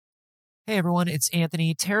Hey everyone, it's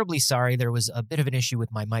Anthony. Terribly sorry there was a bit of an issue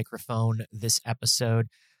with my microphone this episode.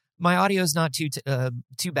 My audio is not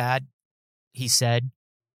too bad, he said,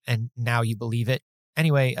 and now you believe it.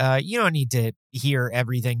 Anyway, you don't need to hear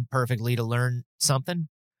everything perfectly to learn something.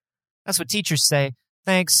 That's what teachers say.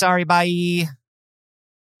 Thanks, sorry, bye.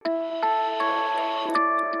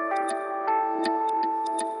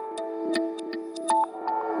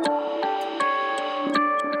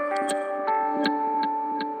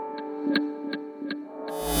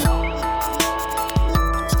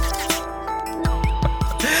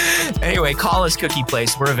 Anyway, call us Cookie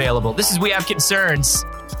Place. We're available. This is We Have Concerns.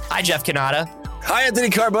 Hi, Jeff Cannata. Hi, Anthony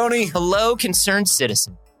Carboni. Hello, concerned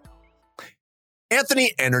citizen.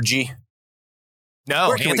 Anthony Energy.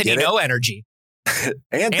 No, Anthony No Energy.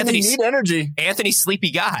 Anthony need energy. Anthony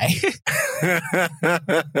Sleepy Guy.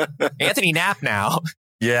 Anthony Nap now.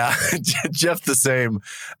 Yeah, Jeff the same.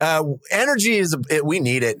 Energy is, we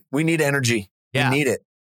need it. We need energy. Yeah. We need it.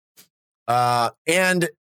 And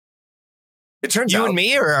it turns out. You and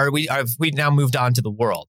me, or have we now moved on to the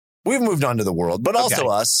world? We've moved on to the world, but also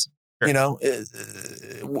us. Sure. You know,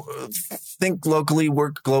 think locally,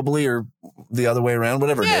 work globally, or the other way around,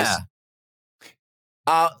 whatever it is.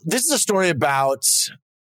 This is a story about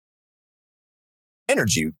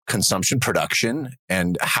energy consumption, production,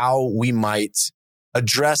 and how we might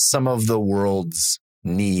address some of the world's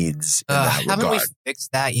needs in that haven't regard. we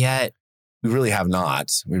fixed that yet? We really have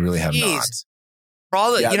not. We really have not. For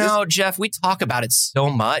all that, Jeff, we talk about it so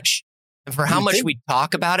much. And for how much we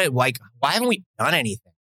talk about it, like, why haven't we done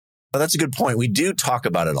anything? Oh, that's a good point. We do talk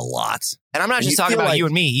about it a lot. And I'm not just talking about you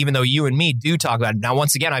and me, even though you and me do talk about it. Now,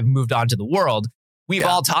 once again, I've moved on to the world. We've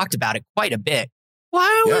all talked about it quite a bit.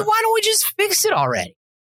 Why don't we just fix it already?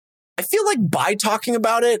 I feel like by talking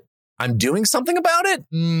about it, I'm doing something about it.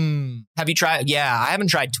 Have you tried? Yeah, I haven't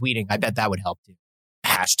tried tweeting. I bet that would help too.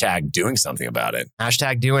 Hashtag doing something about it.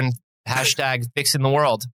 Hashtag fixing the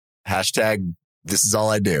world. Hashtag this is all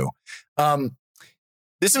I do.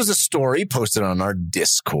 This was a story posted on our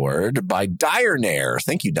Discord by Direnair.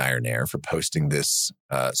 Thank you, Direnair, for posting this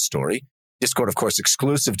story. Discord, of course,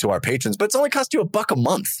 exclusive to our patrons, but it's only cost you $1 a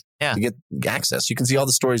month to get access. You can see all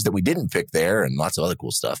the stories that we didn't pick there and lots of other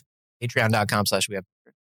cool stuff. Patreon.com/wehaveconcerns.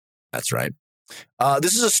 That's right.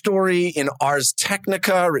 This is a story in Ars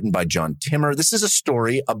Technica written by John Timmer. This is a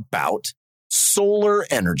story about solar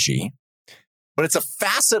energy, but it's a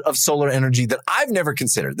facet of solar energy that I've never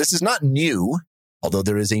considered. This is not new, although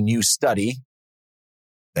there is a new study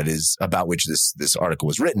that is about which this article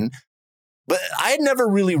was written. But I had never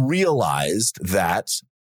really realized that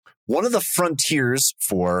one of the frontiers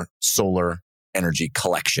for solar energy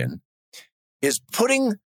collection is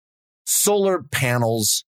putting solar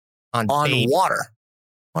panels on water.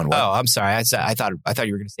 On what? Oh, I'm sorry. I thought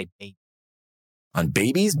you were going to say baby. On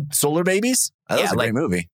babies? Solar babies? That was a great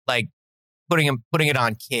movie. Like putting it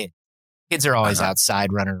on kids. Kids are always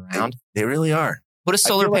outside running around. They really are. Put a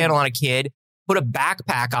solar panel on a kid, put a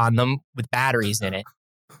backpack on them with batteries in it,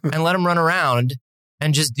 and let them run around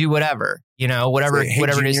and just do whatever. You know, whatever it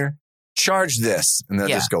is. Charge this. And they'll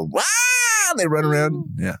just go, wow! And they run around.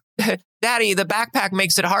 Yeah. Daddy, the backpack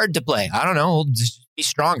makes it hard to play. I don't know. Just be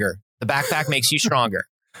stronger. The backpack makes you stronger.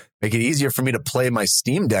 Make it easier for me to play my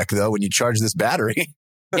Steam Deck, though, when you charge this battery.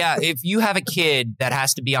 Yeah, if you have a kid that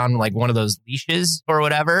has to be on like one of those leashes or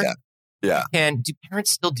whatever. Yeah. And do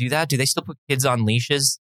parents still do that? Do they still put kids on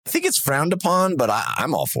leashes? I think it's frowned upon, but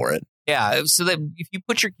I'm all for it. Yeah, so that if you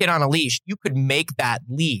put your kid on a leash, you could make that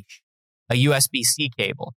leash a USB-C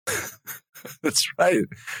cable. That's right.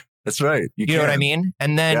 That's right. You know what I mean?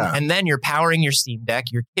 And then you're powering your Steam Deck.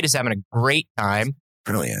 Your kid is having a great time.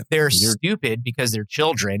 Brilliant. They're stupid because they're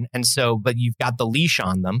children. And so, but you've got the leash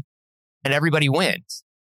on them and everybody wins.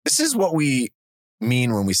 This is what we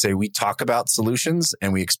mean when we say we talk about solutions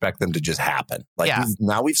and we expect them to just happen. Like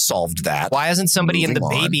now we've solved that. Why hasn't somebody in the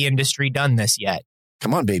baby industry done this yet?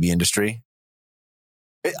 Come on, baby industry.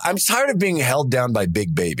 I'm tired of being held down by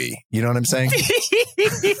Big Baby. You know what I'm saying?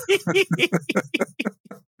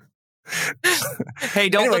 Hey,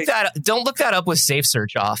 don't look that up with Safe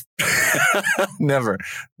Search off. Never.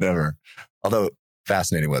 Although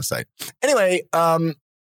fascinating website. Anyway,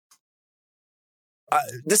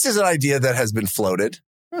 this is an idea that has been floated.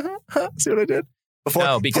 See what I did? Before?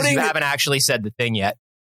 No, because you haven't actually said the thing yet.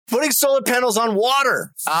 Putting solar panels on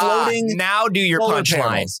water. Floating. Now do your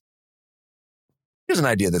punchline. Here's an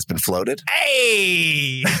idea that's been floated.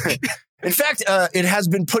 Hey! In fact, it has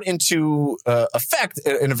been put into effect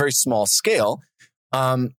in a very small scale.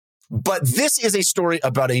 But this is a story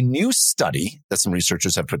about a new study that some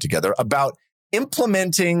researchers have put together about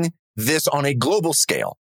implementing this on a global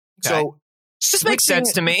scale. Okay. So this makes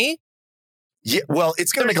sense to me. Yeah, well,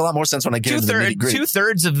 it's going to make a lot more sense when I get into the nitty-gritty.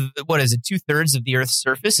 2/3 of, what is it? 2/3 of the Earth's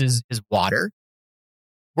surface is water.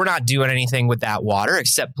 We're not doing anything with that water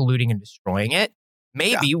except polluting and destroying it.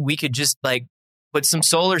 Maybe we could just like put some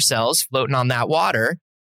solar cells floating on that water.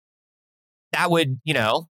 That would,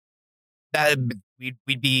 that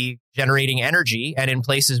we'd be generating energy. And in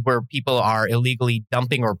places where people are illegally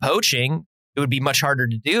dumping or poaching, it would be much harder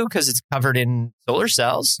to do because it's covered in solar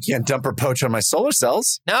cells. You can't dump or poach on my solar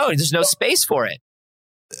cells. No, there's no space for it.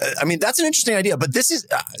 I mean, that's an interesting idea, but this is,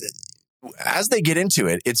 as they get into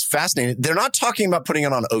it, it's fascinating. They're not talking about putting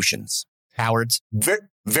it on oceans. Cowards.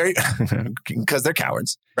 Very, because they're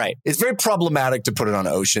cowards. Right. It's very problematic to put it on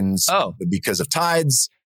oceans because of tides,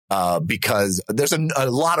 because there's a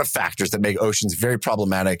lot of factors that make oceans very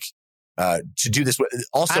problematic to do this.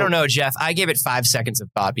 Also, I don't know, Jeff. I gave it 5 seconds of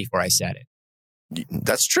thought before I said it.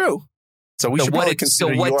 That's true. So we should probably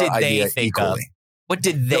consider your idea equally. What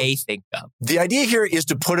did they think of? The idea here is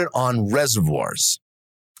to put it on reservoirs,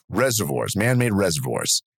 man-made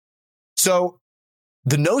reservoirs. So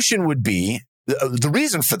the notion would be, the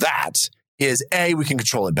reason for that is A, we can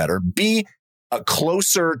control it better. B,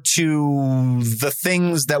 closer to the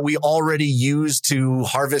things that we already use to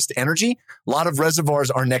harvest energy. A lot of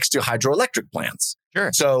reservoirs are next to hydroelectric plants.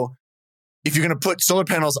 Sure. So if you're going to put solar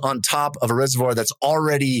panels on top of a reservoir that's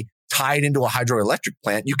already tied into a hydroelectric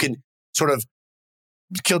plant, you can sort of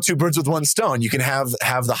kill two birds with one stone. You can have the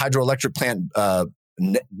hydroelectric plant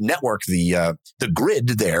network, the grid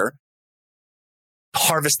there,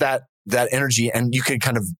 harvest that energy, and you can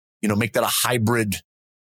kind of make that a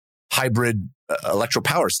hybrid electro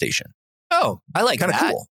power station. Oh, I like kind that. of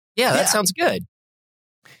cool. Yeah, that sounds good.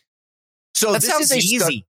 So that sounds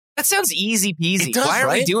easy. That sounds easy peasy. Why are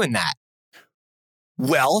we doing that?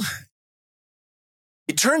 Well,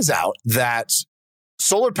 it turns out that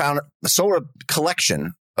solar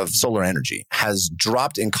collection of solar energy has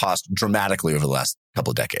dropped in cost dramatically over the last couple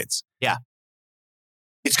of decades. Yeah.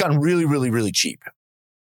 It's gotten really, really, really cheap.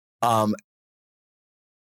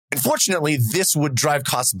 Unfortunately, this would drive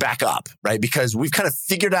costs back up, right? Because we've kind of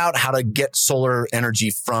figured out how to get solar energy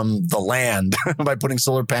from the land by putting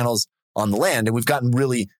solar panels on the land. And we've gotten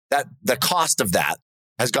the cost of that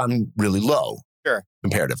has gotten really low. Sure.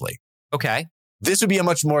 Comparatively. Okay. This would be a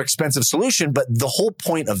much more expensive solution, but the whole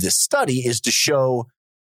point of this study is to show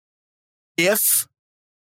if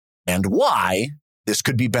and why this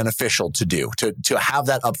could be beneficial to do, to have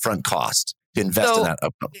that upfront cost, to invest in that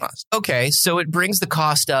upfront cost. Okay, so it brings the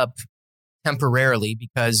cost up temporarily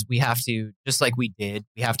because we have to, just like we did,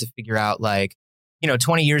 we have to figure out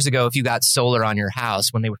 20 years ago, if you got solar on your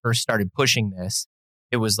house, when they first started pushing this,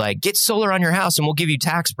 it was like, get solar on your house and we'll give you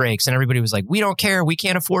tax breaks. And everybody was like, we don't care. We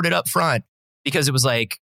can't afford it up front, because it was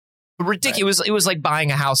like ridiculous. Right. It was like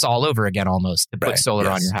buying a house all over again almost to put solar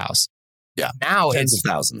on your house. Yeah. Now tens of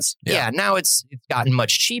thousands. Yeah. Now it's gotten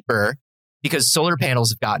much cheaper because solar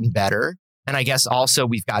panels have gotten better. And I guess also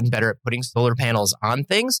we've gotten better at putting solar panels on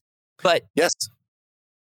things. But yes.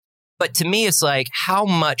 But to me, it's like, how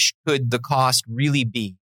much could the cost really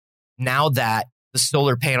be now that the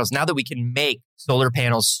solar panels, now that we can make solar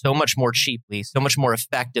panels so much more cheaply, so much more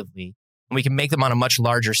effectively, and we can make them on a much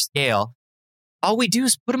larger scale? All we do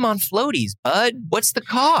is put them on floaties, bud. What's the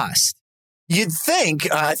cost? You'd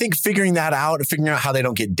think, I think figuring that out, figuring out how they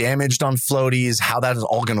don't get damaged on floaties, how that is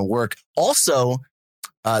all going to work. Also,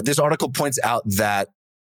 this article points out that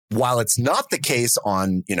while it's not the case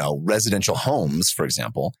on, residential homes, for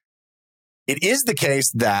example, it is the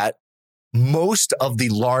case that most of the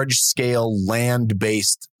large scale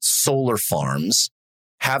land-based solar farms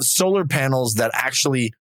have solar panels that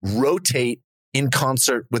actually rotate in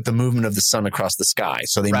concert with the movement of the sun across the sky.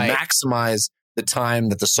 So they maximize the time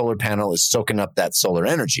that the solar panel is soaking up that solar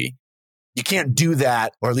energy. You can't do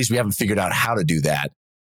that, or at least we haven't figured out how to do that,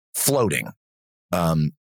 floating.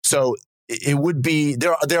 So it would be,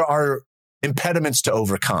 there are impediments to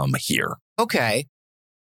overcome here. Okay.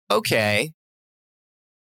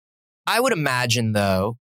 I would imagine,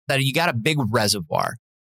 though, that you got a big reservoir,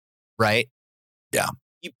 right? Yeah.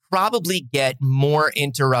 You probably get more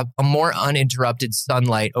uninterrupted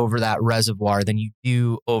sunlight over that reservoir than you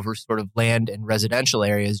do over sort of land and residential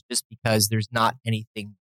areas, just because there's not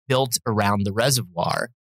anything built around the reservoir.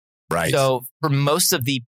 Right. So for most of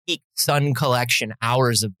the peak sun collection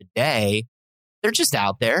hours of the day, they're just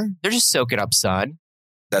out there. They're just soaking up sun.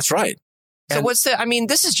 That's right. So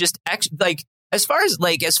this is just as far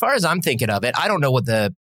as I'm thinking of it, I don't know what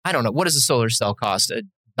does a solar cell cost?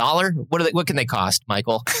 $1? What can they cost,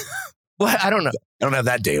 Michael? I don't know. I don't have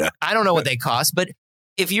that data. I don't know what they cost, but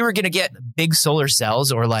if you were going to get big solar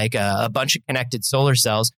cells or like a bunch of connected solar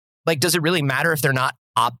cells, does it really matter if they're not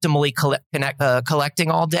optimally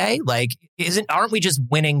collecting all day? Like, aren't we just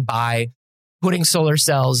winning by putting solar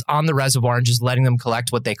cells on the reservoir and just letting them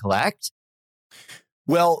collect what they collect?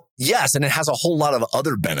 Well, yes, and it has a whole lot of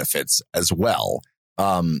other benefits as well.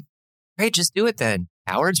 Great, just do it then.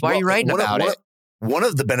 Cowards, why are you writing about it? One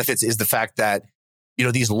of the benefits is the fact that,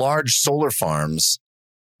 these large solar farms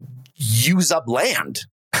use up land.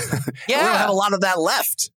 Yeah. We don't have a lot of that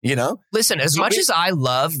left, Listen, as much as I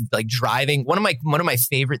love like driving, one of my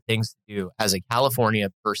favorite things to do as a California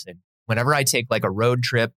person, whenever I take like a road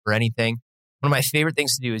trip or anything, one of my favorite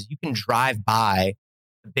things to do is you can drive by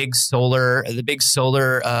the big solar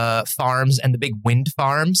farms and the big wind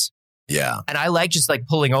farms. Yeah. And I like just like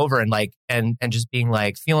pulling over and like and just being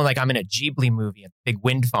like feeling like I'm in a Ghibli movie, a big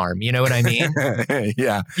wind farm. You know what I mean?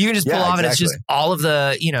 Yeah. You can just pull off exactly. and it's just all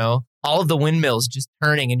of the windmills just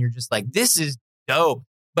turning and you're just like, this is dope.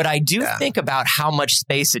 But I do think about how much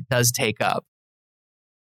space it does take up.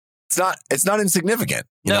 It's not insignificant.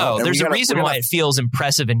 There's a reason why it feels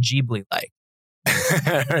impressive and Ghibli-like.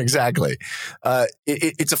 Exactly.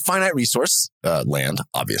 It's a finite resource, land,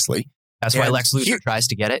 obviously. That's why Lex Luthor tries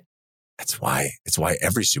to get it. It's why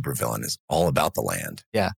every supervillain is all about the land.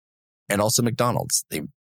 Yeah. And also McDonald's, the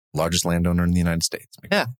largest landowner in the United States.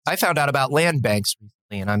 Yeah. I found out about land banks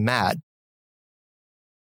recently and I'm mad.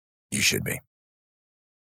 You should be.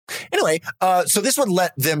 Anyway, so this would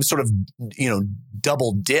let them sort of,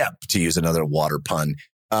 double dip, to use another water pun.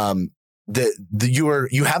 You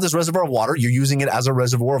have this reservoir of water. You're using it as a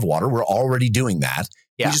reservoir of water. We're already doing that.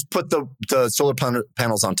 Yeah. You just put the solar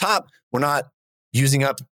panels on top. We're not using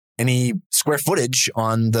up any square footage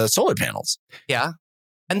on the solar panels. Yeah.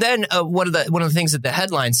 And then one of the things that the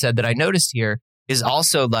headline said that I noticed here is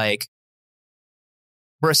also like,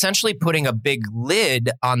 we're essentially putting a big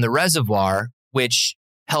lid on the reservoir, which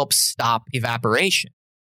helps stop evaporation.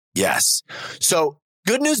 Yes. So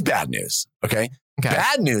good news, bad news. Okay.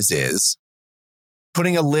 Bad news is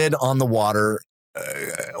putting a lid on the water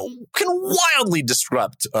can wildly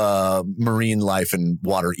disrupt marine life and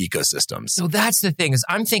water ecosystems. So that's the thing is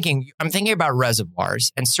I'm thinking about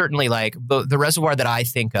reservoirs, and certainly like the reservoir that I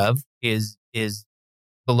think of is the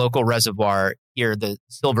local reservoir here, the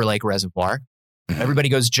Silver Lake Reservoir. Mm-hmm. Everybody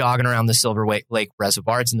goes jogging around the Silver Lake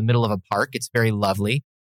Reservoir. It's in the middle of a park. It's very lovely.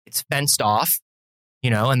 It's fenced off,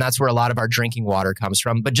 and that's where a lot of our drinking water comes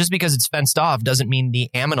from. But just because it's fenced off doesn't mean the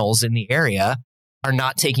aminals in the area are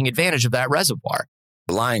not taking advantage of that reservoir.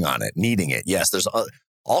 Relying on it, needing it. Yes, there's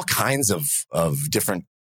all kinds of different,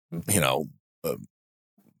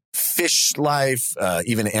 fish life,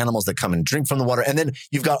 even animals that come and drink from the water. And then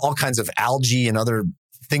you've got all kinds of algae and other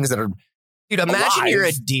things that are Dude, imagine you're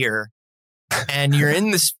a deer and you're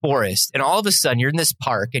in this forest and all of a sudden you're in this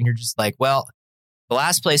park and you're just like, well, the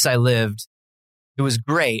last place I lived, it was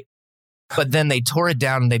great. But then they tore it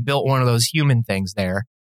down and they built one of those human things there.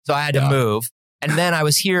 So I had to move. And then I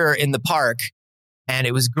was here in the park and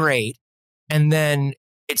it was great. And then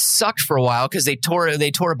it sucked for a while because they tore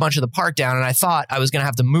a bunch of the park down and I thought I was going to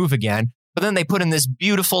have to move again. But then they put in this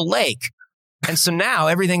beautiful lake. And so now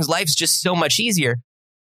life's just so much easier.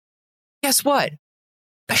 Guess what?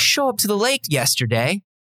 I show up to the lake yesterday.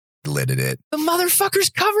 Lidded it. The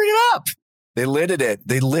motherfuckers covered it up. They lidded it.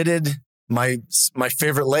 They lidded my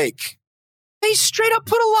favorite lake. They straight up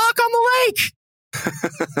put a lock on the lake.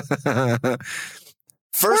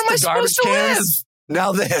 First Where am I the garbage supposed to cans. live?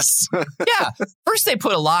 Now this. Yeah. First they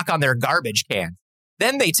put a lock on their garbage can.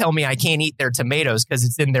 Then they tell me I can't eat their tomatoes because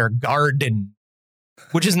it's in their garden,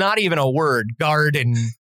 which is not even a word. Garden.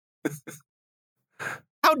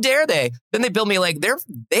 How dare they? Then they build me like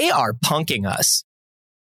they are punking us.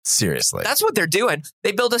 Seriously. That's what they're doing.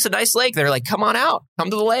 They build us a nice lake. They're like, come on out. Come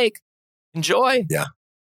to the lake. Enjoy. Yeah.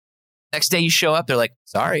 Next day you show up. They're like,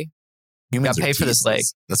 sorry. Humans got to pay for this lake.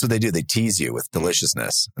 That's what they do. They tease you with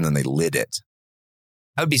deliciousness and then they lid it.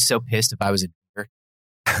 I would be so pissed if I was a deer.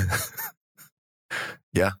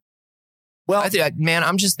 Yeah. Well, man,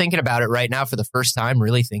 I'm just thinking about it right now for the first time,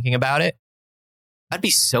 really thinking about it. I'd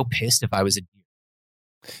be so pissed if I was a deer.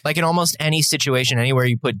 Like in almost any situation, anywhere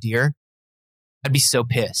you put deer, I'd be so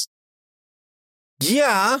pissed.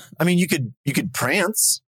 Yeah. I mean, you could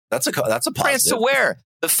prance. That's a positive. Prance to where?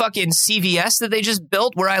 The fucking CVS that they just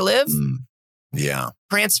built where I live? Yeah.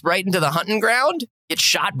 Prance right into the hunting ground? Get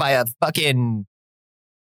shot by a fucking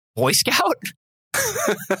Boy Scout?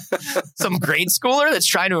 Some grade schooler that's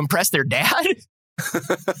trying to impress their dad?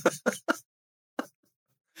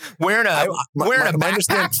 wearing a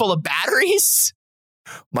backpack full of batteries?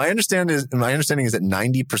 My understanding is that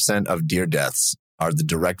 90% of deer deaths are the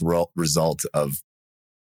direct result of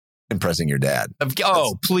impressing your dad.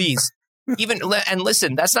 Please. And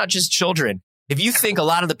listen, that's not just children. If you think a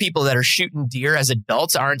lot of the people that are shooting deer as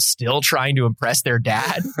adults aren't still trying to impress their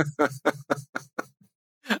dad,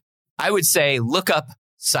 I would say look up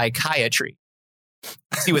psychiatry.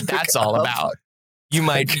 See what that's all about. You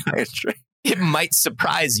might, it might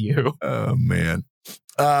surprise you. Oh man.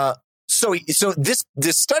 So this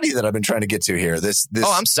study that I've been trying to get to here, this.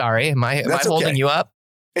 Oh, I'm sorry. Am I holding you up?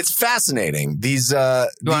 It's fascinating.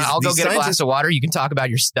 I'll go get a glass of water. You can talk about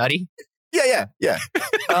your study. Yeah.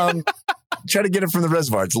 Try to get it from the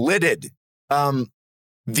reservoir. It's lidded.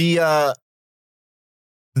 This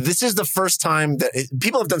is the first time that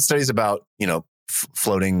people have done studies about,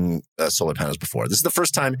 floating solar panels before. This is the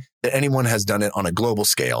first time that anyone has done it on a global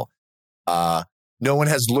scale. No one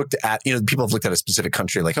has looked at, people have looked at a specific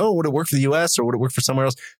country like, oh, would it work for the US or would it work for somewhere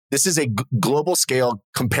else? This is a global scale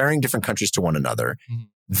comparing different countries to one another. Mm-hmm.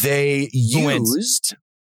 They used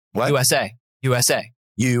what? USA.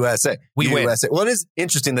 We win. Well, it is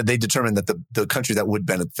interesting that they determined that the country that would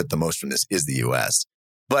benefit the most from this is the US.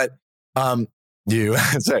 But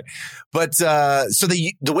USA. But so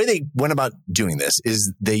the way they went about doing this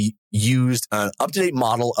is they used an up-to-date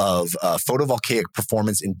model of photovoltaic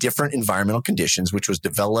performance in different environmental conditions, which was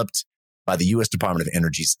developed by the U.S. Department of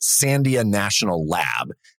Energy's Sandia National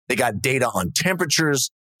Lab. They got data on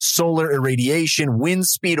temperatures, solar irradiation, wind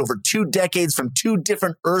speed over 2 decades from 2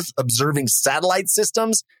 different Earth-observing satellite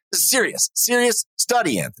systems. This is serious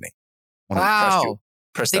study, Anthony. Wow.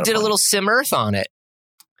 They did a little SimEarth on it.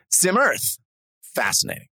 SimEarth.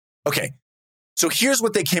 Fascinating. Okay. So here's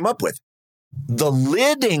what they came up with. The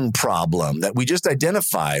lidding problem that we just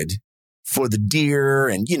identified for the deer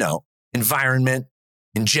and, environment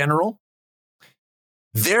in general,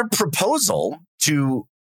 their proposal to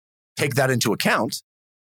take that into account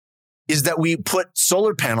is that we put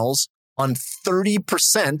solar panels on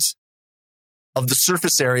 30% of the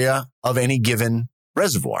surface area of any given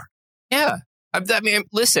reservoir. Yeah. I mean,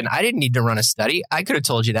 listen, I didn't need to run a study. I could have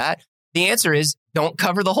told you that. The answer is don't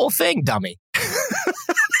cover the whole thing, dummy.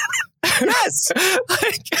 Yes.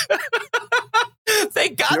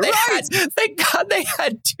 Thank God they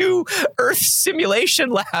had 2 Earth simulation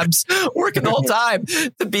labs working the whole time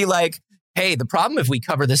to be like, hey, the problem if we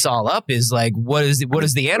cover this all up is like, what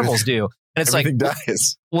does the animals do? And it's everything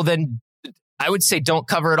dies. Well, then I would say don't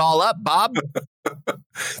cover it all up, Bob.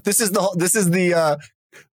 This is the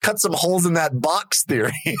cut some holes in that box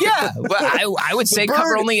theory. Yeah, well, I would say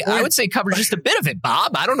cover just a bit of it,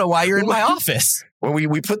 Bob. I don't know why you're in my office. When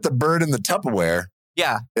we put the bird in the Tupperware,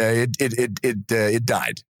 yeah, it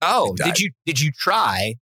died. Oh, it died. Did you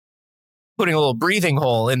try putting a little breathing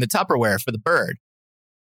hole in the Tupperware for the bird?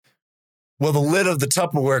 Well, the lid of the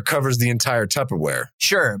Tupperware covers the entire Tupperware.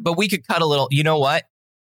 Sure, but we could cut a little. You know what?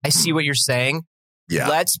 I see what you're saying. Yeah.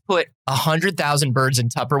 Let's put 100,000 birds in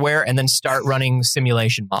Tupperware and then start running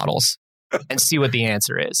simulation models and see what the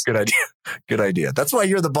answer is. Good idea. That's why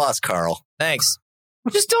you're the boss, Carl. Thanks.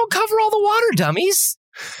 Just don't cover all the water, dummies.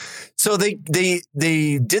 So they did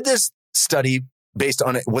this study based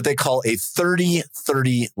on what they call a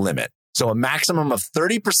 30-30 limit. So a maximum of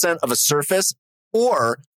 30% of a surface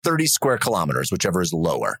or 30 square kilometers, whichever is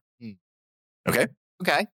lower. Okay?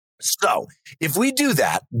 Okay. So if we do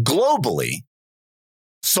that globally,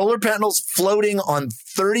 solar panels floating on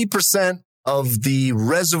 30% of the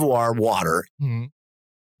reservoir water in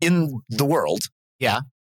the world. Yeah.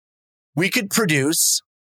 We could produce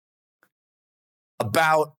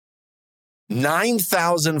about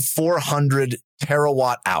 9,400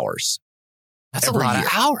 terawatt hours. That's a lot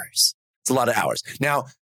of hours. It's a lot of hours. Now,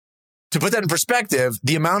 to put that in perspective,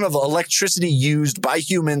 the amount of electricity used by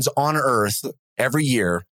humans on Earth every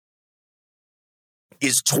year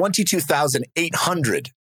is 22,800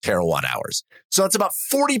 terawatt hours. So that's about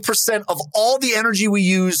 40% of all the energy we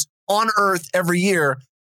use on Earth every year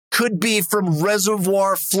could be from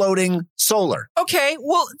reservoir floating solar. Okay,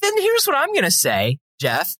 well, then here's what I'm going to say,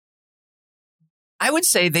 Jeff. I would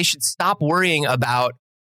say they should stop worrying about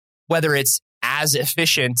whether it's as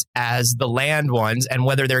efficient as the land ones and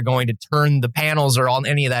whether they're going to turn the panels or all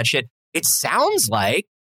any of that shit. It sounds like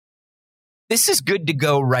this is good to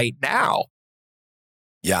go right now.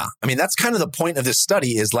 Yeah. I mean, that's kind of the point of this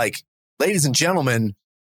study is like, ladies and gentlemen,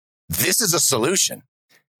 this is a solution.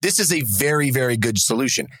 This is a very, very good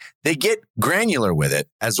solution. They get granular with it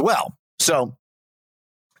as well. So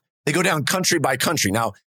they go down country by country.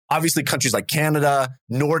 Now, obviously, countries like Canada,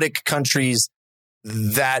 Nordic countries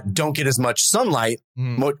that don't get as much sunlight,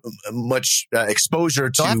 much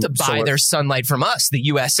exposure to. They'll have to buy solar. Their sunlight from us, the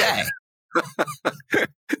USA.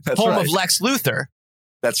 Home of Lex Luthor.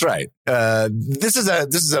 That's right. This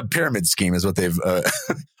is a pyramid scheme, is what they've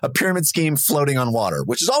a pyramid scheme floating on water,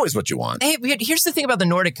 which is always what you want. Hey, here's the thing about the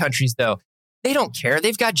Nordic countries, though. They don't care.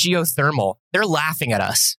 They've got geothermal. They're laughing at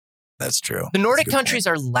us. That's true. The Nordic countries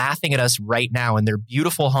are laughing at us right now in their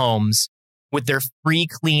beautiful homes with their free,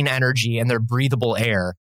 clean energy and their breathable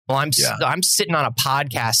air. Well, I'm sitting on a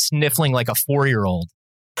podcast sniffling like a 4-year-old.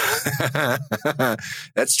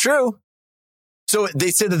 That's true. So they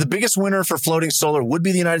said that the biggest winner for floating solar would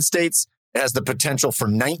be the United States. It has the potential for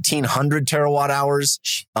 1,900 terawatt hours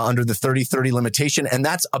under the 30-30 limitation. And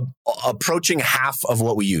that's approaching half of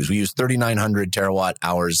what we use. We use 3,900 terawatt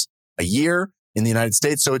hours a year in the United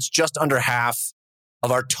States. So it's just under half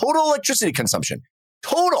of our total electricity consumption.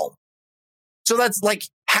 Total. So that's like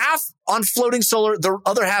half on floating solar, the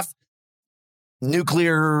other half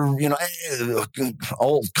nuclear,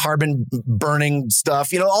 old carbon burning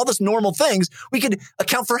stuff, all this normal things. We could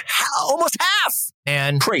account for almost half.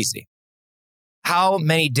 And crazy. How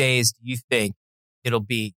many days do you think it'll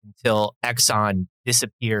be until Exxon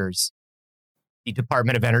disappears the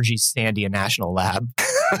Department of Energy's Sandia National Lab?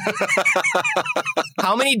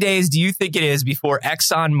 How many days do you think it is before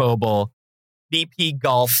ExxonMobil, BP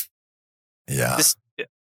Gulf, this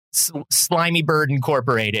Slimy Bird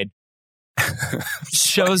Incorporated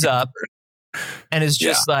shows up and is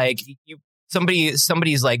just like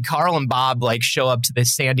somebody's like Carl and Bob show up to the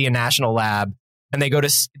Sandia National Lab and they go to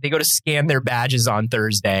scan their badges on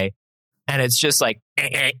Thursday and it's just like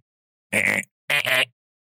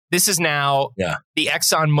this is now the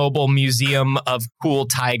ExxonMobil Museum of Cool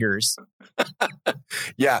Tigers.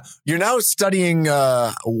 Yeah, you're now studying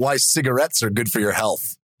why cigarettes are good for your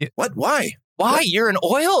health. What? Why? Why? What? You're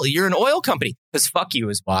an oil company. Because fuck you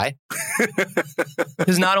is why.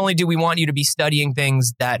 Because not only do we want you to be studying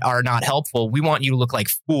things that are not helpful, we want you to look like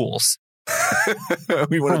fools.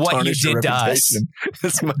 We want for what you did to us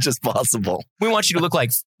as much as possible. We want you to look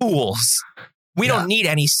like fools. We don't need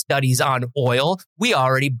any studies on oil. We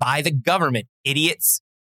already buy the government, idiots.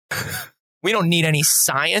 We don't need any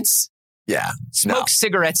science. Yeah. Smoke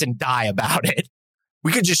cigarettes and die about it.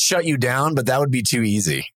 We could just shut you down, but that would be too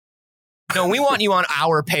easy. No, we want you on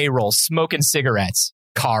our payroll smoking cigarettes,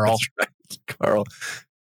 Carl. That's right, Carl.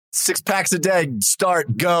 6 packs a day.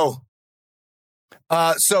 Start. Go.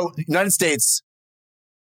 So United States,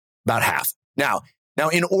 about half. Now,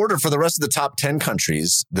 in order for the rest of the top 10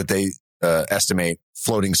 countries that they estimate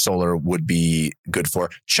floating solar would be good for: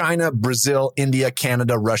 China, Brazil, India,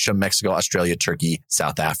 Canada, Russia, Mexico, Australia, Turkey,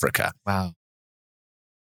 South Africa. Wow.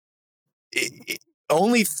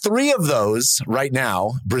 Only 3 of those right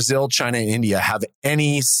now, Brazil, China, and India, have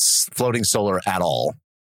any floating solar at all.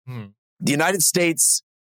 The United States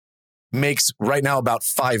makes right now about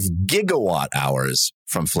 5 gigawatt hours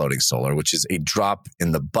from floating solar, which is a drop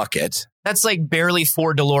in the bucket. That's like barely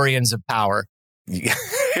 4 DeLoreans of power.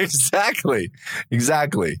 Exactly. You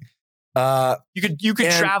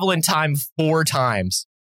could travel in time 4 times.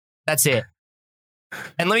 That's it.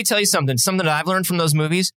 And let me tell you something that I've learned from those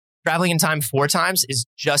movies. Traveling in time 4 times is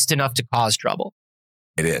just enough to cause trouble.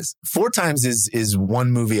 It is. 4 times is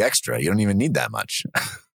one movie extra. You don't even need that much.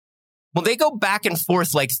 Well, they go back and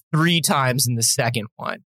forth like 3 times in the second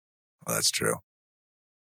one. Well, that's true.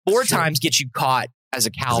 4 times get you caught as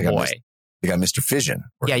a cowboy. They got Mr. Fission.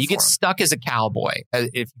 Yeah, you get stuck as a cowboy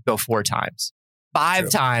if you go 4 times.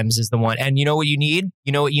 5 times is the one. And you know what you need?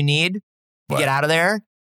 To get out of there?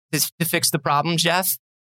 To fix the problem, Jeff?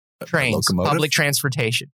 Trains, public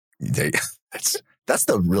transportation. That's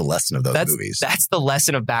the real lesson of those movies. That's the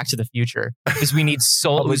lesson of Back to the Future. Is we need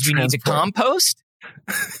we need to compost.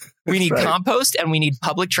 We need compost and we need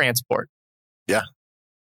public transport. Yeah.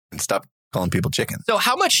 And stop calling people chickens. So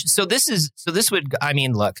how much? Look,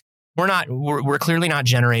 we're clearly not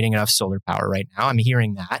generating enough solar power right now. I'm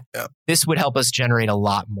hearing that. Yeah. This would help us generate a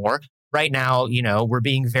lot more. Right now, we're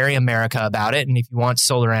being very America about it. And if you want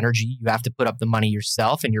solar energy, you have to put up the money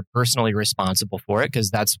yourself and you're personally responsible for it.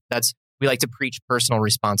 Because that's we like to preach personal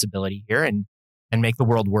responsibility here and make the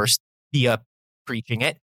world worse via preaching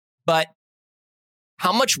it. But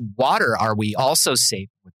how much water are we also saving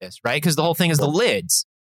with this, right? Because the whole thing is the lids.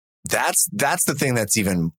 That's the thing that's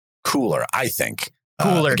even cooler, I think.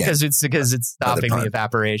 Cooler because it's stopping the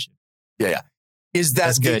evaporation. Yeah. Is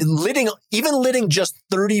that lidding just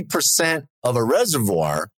 30% of a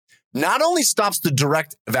reservoir not only stops the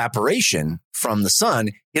direct evaporation from the sun,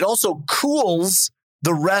 it also cools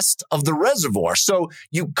the rest of the reservoir. So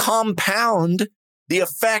you compound the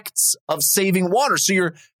effects of saving water. So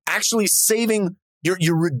you're actually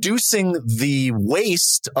you're reducing the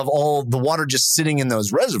waste of all the water just sitting in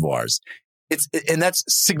those reservoirs. And that's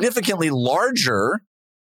significantly larger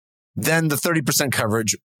than the 30%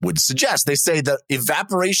 coverage would suggest. They say that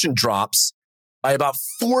evaporation drops by about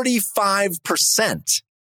 45%.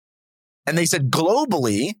 And they said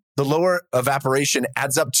globally, the lower evaporation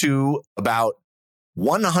adds up to about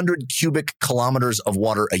 100 cubic kilometers of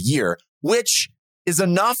water a year, which is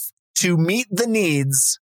enough to meet the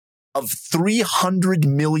needs of 300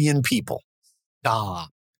 million people. Stop.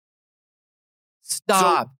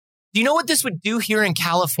 So, do you know what this would do here in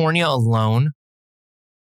California alone?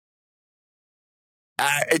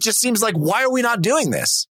 It just seems like, why are we not doing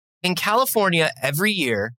this? In California, every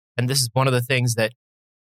year, and this is one of the things that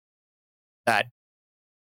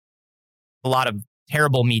a lot of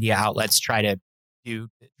terrible media outlets try to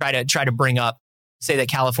bring up, say that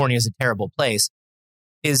California is a terrible place,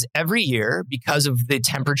 is every year, because of the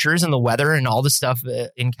temperatures and the weather and all the stuff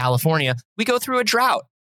in California, we go through a drought.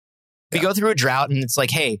 We go through a drought, and it's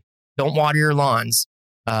like, hey, don't water your lawns.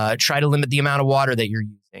 Try to limit the amount of water that you're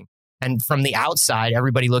using. And from the outside,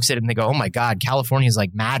 everybody looks at it and they go, oh my God, California is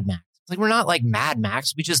like Mad Max. It's like, we're not like Mad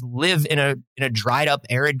Max. We just live in a dried up,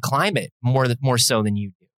 arid climate more so than you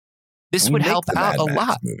do. This would help out a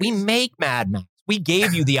lot. We make Mad Max. We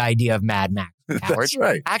gave you the idea of Mad Max. That's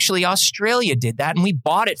right. Actually, Australia did that, and we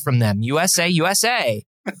bought it from them. USA.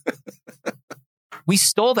 We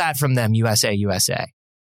stole that from them. USA.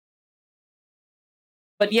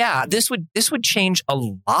 But yeah, this would change a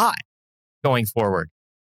lot going forward.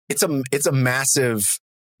 It's a massive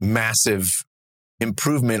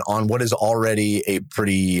improvement on what is already a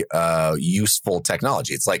pretty useful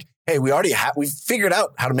technology. It's like, hey, we figured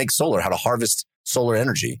out how to make solar, how to harvest solar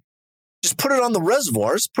energy. Just put it on the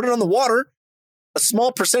reservoirs, put it on the water. A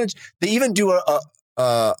small percentage. They even do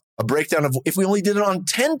a breakdown of if we only did it on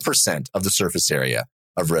 10% of the surface area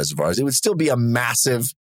of reservoirs, it would still be a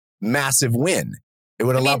massive win. It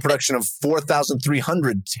would allow production of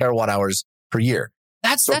 4,300 terawatt hours per year.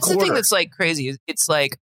 That's the thing that's like crazy. It's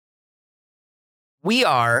like we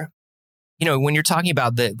are, when you're talking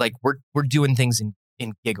about we're doing things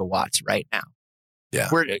in gigawatts right now. Yeah.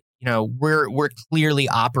 We're clearly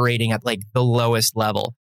operating at like the lowest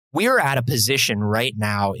level. We're at a position right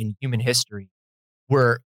now in human history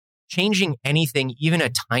where changing anything, even a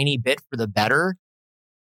tiny bit for the better,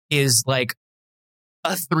 is like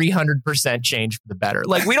a 300% change for the better.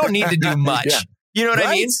 Like, we don't need to do much. Yeah. You know what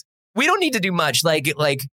I mean? We don't need to do much. Like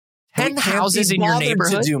 10 houses in your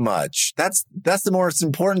neighborhood. To do much. That's the most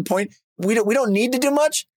important point. We don't need to do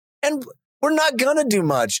much, and we're not gonna do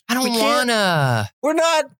much. I don't wanna. We're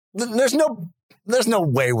not. There's no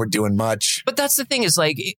way we're doing much. But that's the thing is,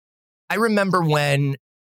 like, I remember when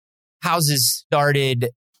houses started,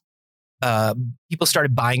 people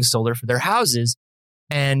started buying solar for their houses,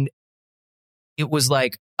 and it was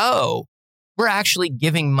like, oh, we're actually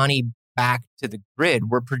giving money back to the grid.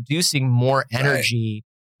 We're producing more energy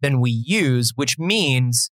than we use, which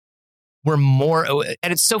means we're more.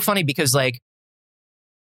 And it's so funny because, like,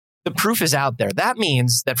 the proof is out there. That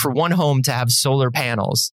means that for one home to have solar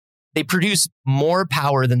panels, they produce more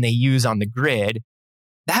power than they use on the grid.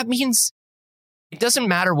 That means it doesn't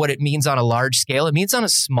matter what it means on a large scale. It means on a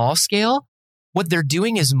small scale, what they're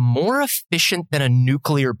doing is more efficient than a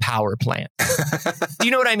nuclear power plant. Do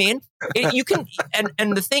you know what I mean? You can,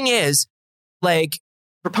 and the thing is, like,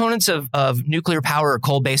 proponents of nuclear power or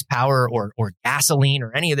coal-based power or gasoline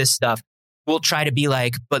or any of this stuff will try to be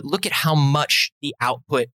like, but look at how much the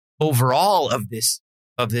output overall of this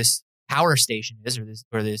power station is,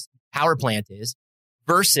 or this power plant is,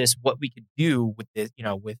 versus what we could do with this,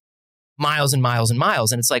 with miles and miles and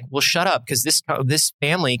miles. And it's like, well, shut up, because this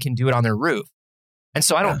family can do it on their roof. And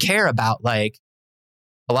so I don't care about like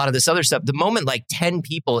a lot of this other stuff. The moment like 10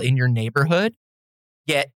 people in your neighborhood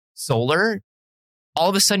get solar, all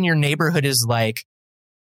of a sudden your neighborhood is like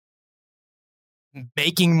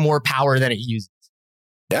making more power than it uses.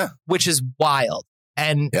 Yeah. Which is wild.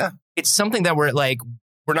 And it's something that we're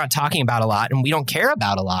not talking about a lot, and we don't care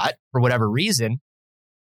about a lot for whatever reason.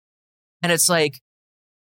 And it's like,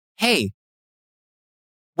 hey,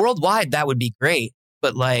 worldwide, that would be great.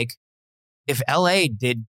 But like, if LA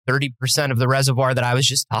did 30% of the reservoir that I was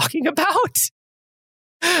just talking about,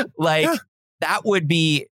 that would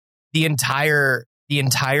be the entire,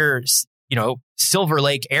 Silver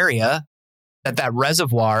Lake area, that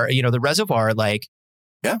reservoir, the reservoir,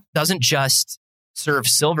 doesn't just serve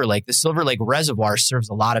Silver Lake. The Silver Lake Reservoir serves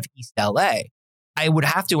a lot of East LA. I would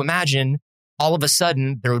have to imagine all of a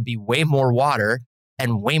sudden there would be way more water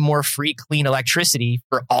and way more free, clean electricity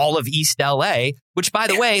for all of East LA, which, by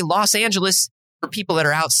the way, Los Angeles, for people that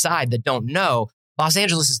are outside that don't know, Los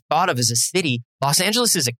Angeles is thought of as a city. Los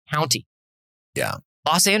Angeles is a county. Yeah.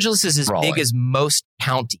 Los Angeles is as big as most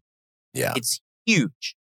counties. Yeah. It's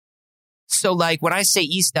huge. So like when I say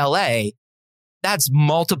East LA, that's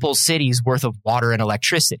multiple cities worth of water and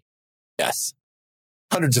electricity. Yes.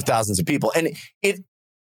 Hundreds of thousands of people. And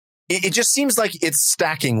it just seems like it's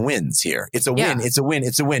stacking wins here. It's a win. It's a win.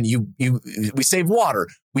 It's a win. We save water.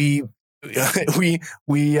 We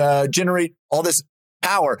generate all this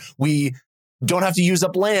power. We don't have to use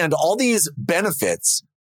up land. All these benefits.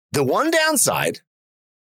 The one downside.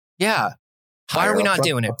 Yeah. Why are we not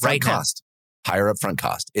doing it right now? Higher upfront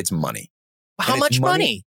cost. It's money. How much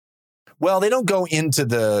money? Well, they don't go into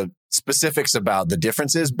the specifics about the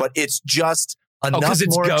differences, but it's just enough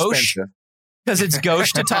more expensive. Because it's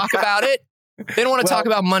gauche to talk about it. They don't want to talk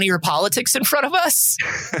about money or politics in front of us.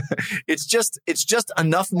 It's just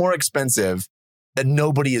enough more expensive that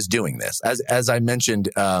nobody is doing this. As I mentioned,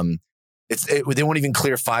 they won't even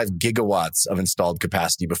clear 5 gigawatts of installed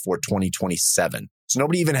capacity before 2027. So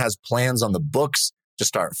nobody even has plans on the books to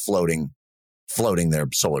start floating their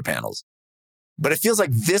solar panels. But it feels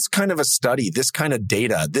like this kind of a study, this kind of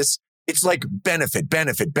data, it's like benefit.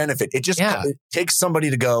 It just it takes somebody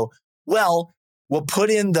to go, well, we'll put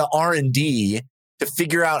in the R&D to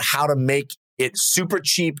figure out how to make it super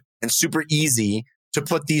cheap and super easy to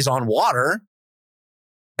put these on water.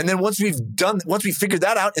 And then once we figured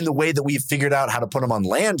that out in the way that we've figured out how to put them on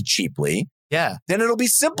land cheaply, then it'll be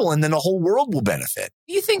simple and then the whole world will benefit.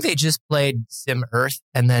 Do you think they just played Sim Earth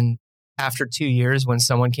and then after 2 years when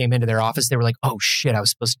someone came into their office, they were like, oh shit, I was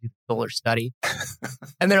supposed to do the solar study.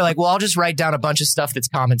 And they're like, well, I'll just write down a bunch of stuff that's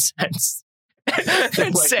common sense.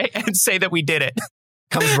 and say that we did it.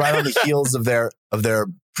 Comes right on the heels of their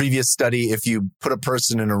previous study. If you put a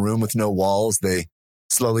person in a room with no walls, they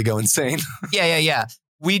slowly go insane. Yeah.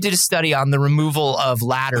 We did a study on the removal of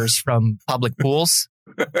ladders from public pools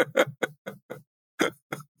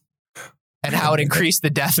and how it increased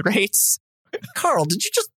the death rates. Carl, did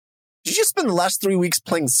you just spend the last 3 weeks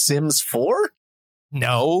playing Sims 4?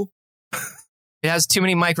 No. It has too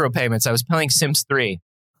many micropayments. I was playing Sims 3.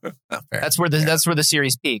 That's where the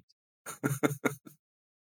series peaked.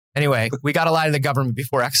 Anyway, we got to lie to the government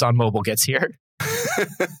before ExxonMobil gets here.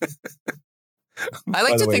 I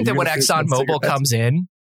like to think that when ExxonMobil comes in,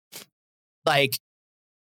 like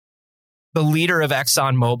the leader of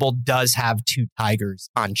ExxonMobil does have 2 tigers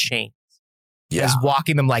on chains. Yeah. Is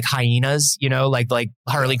walking them like hyenas, like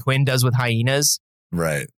Harley Quinn does with hyenas.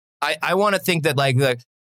 Right. I want to think that like the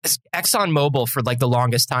ExxonMobil for like the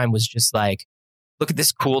longest time was just like, look at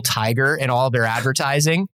this cool tiger and all their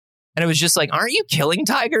advertising. And it was just like, aren't you killing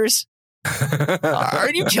tigers?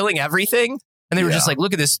 Aren't you killing everything? And they were just like,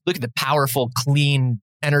 look at the powerful, clean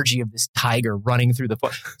energy of this tiger running through the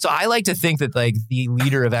forest. So I like to think that like the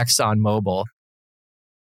leader of ExxonMobil,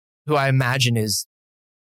 who I imagine is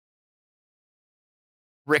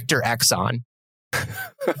Richter Exxon.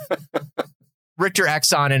 Richter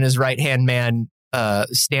Exxon and his right-hand man,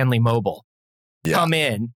 Stanley Mobil, come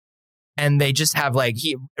in. And they just have like,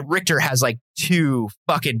 Richter has like 2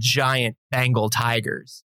 fucking giant Bengal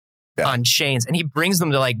tigers on chains. And he brings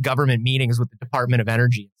them to like government meetings with the Department of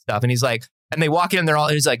Energy and stuff. And he's like, and they walk in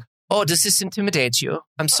and he's like, oh, does this intimidate you?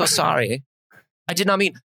 I'm so sorry. I did not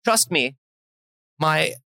mean, trust me,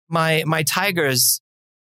 my tigers,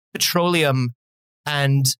 petroleum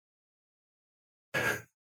and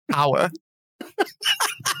power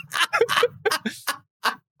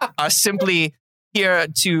are simply here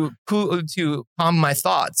to calm my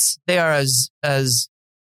thoughts. They are as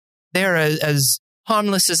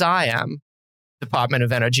harmless as I am. Department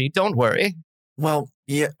of Energy, don't worry. Well,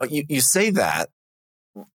 yeah, you say that,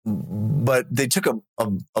 but they took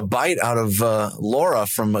a bite out of Laura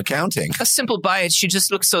from accounting. A simple bite. She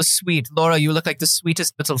just looks so sweet. Laura, you look like the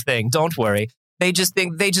sweetest little thing. Don't worry. They just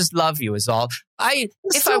love you is all.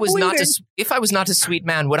 If I was not a sweet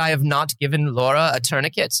man, would I have not given Laura a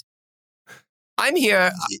tourniquet? I'm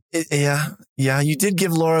here. Yeah, you did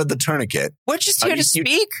give Laura the tourniquet. We're just here to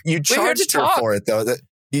speak. You charged her for it, though.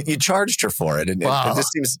 You charged her for it, and it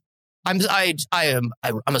just seems. I'm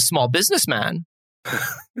a small businessman.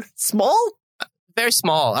 Small? Very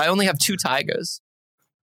small. I only have 2 tigers.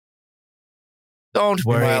 Don't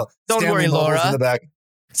worry. Meanwhile, Don't worry, Laura. In the back.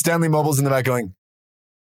 Stanley Mobil's in the back going,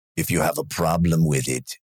 if you have a problem with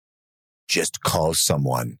it, just call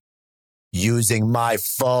someone using my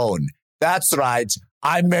phone. That's right.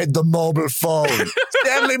 I made the mobile phone.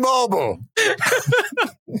 Stanley Mobil.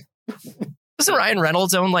 Doesn't Ryan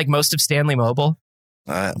Reynolds own like most of Stanley Mobil?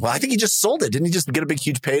 Well, I think he just sold it. Didn't he just get a big,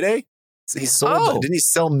 huge payday? So he sold. Didn't he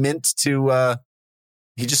sell Mint to?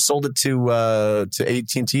 He just sold it to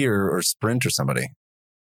AT&T or Sprint or somebody.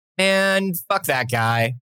 Man, fuck that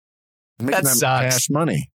guy. That sucks. Cash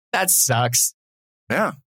money. That sucks.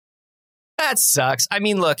 Yeah. That sucks. I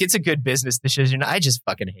mean, look, it's a good business decision. I just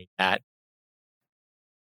fucking hate that.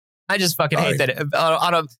 I just fucking hate that.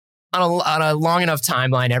 on a long enough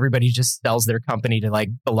timeline, everybody just sells their company to like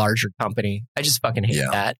the larger company. I just fucking hate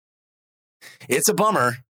that. It's a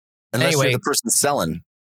bummer. Unless you're the person selling.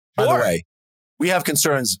 By the way, we have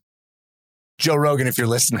concerns. Joe Rogan, if you're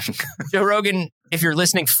listening. Joe Rogan, if you're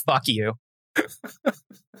listening, fuck you.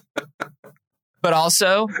 But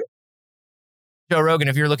also, Joe Rogan,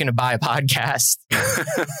 if you're looking to buy a podcast.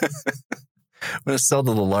 I'm going to sell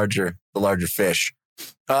to the larger fish.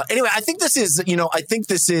 Anyway, I think this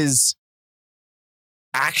is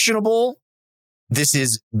actionable. This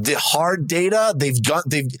is the hard data.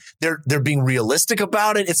 They're being realistic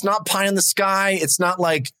about it. It's not pie in the sky. It's not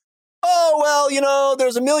like, oh, well,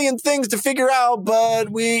 there's a million things to figure out, but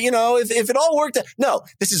if it all worked out. No,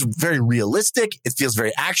 this is very realistic. It feels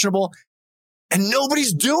very actionable and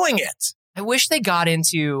nobody's doing it. I wish they got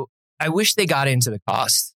into the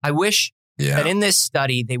cost. I wish that in this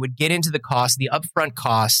study, they would get into the cost, the upfront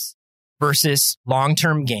costs versus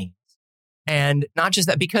long-term gains. And not just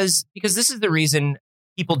that, because this is the reason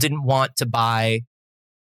people didn't want to buy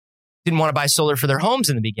solar for their homes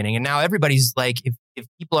in the beginning. And now everybody's like, if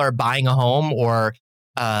people are buying a home or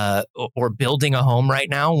building a home right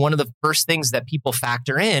now, one of the first things that people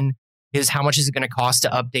factor in is how much is it going to cost to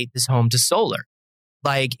update this home to solar.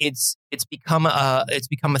 Like it's become a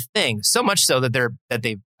thing, so much so that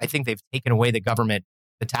I think they've taken away the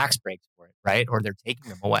tax breaks for it, right? Or they're taking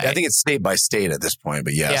them away. Yeah, I think it's state by state at this point,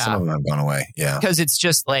 but some of them have gone away. Yeah, because it's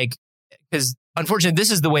just like, because unfortunately, this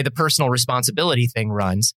is the way the personal responsibility thing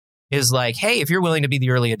runs. Is like, hey, if you're willing to be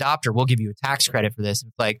the early adopter, we'll give you a tax credit for this.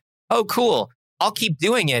 It's like, oh, cool, I'll keep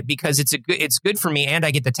doing it because it's good for me, and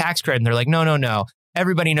I get the tax credit. And they're like, no,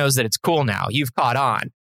 everybody knows that it's cool now. You've caught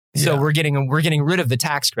on. So we're getting rid of the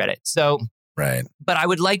tax credit. So, right. But I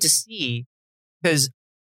would like to see, because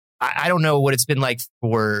I don't know what it's been like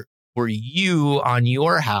for you on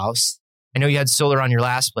your house. I know you had solar on your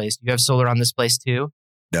last place. Do you have solar on this place too?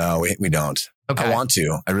 No, we don't. Okay. I want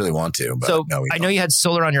to. I really want to. But so no, I know you had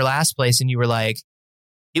solar on your last place and you were like,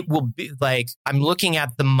 it will be like, I'm looking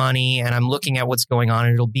at the money and I'm looking at what's going on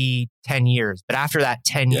and it'll be 10 years. But after that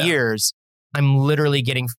 10 years, I'm literally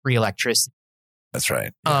getting free electricity. That's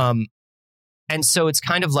right. Yeah. And so it's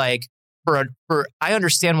kind of like I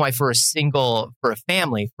understand why for a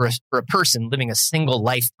family, for a person living a single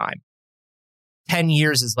lifetime, 10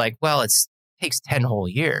 years is like, well, it takes 10 whole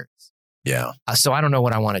years. Yeah. So I don't know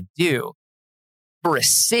what I want to do. For a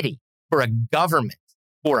city, for a government,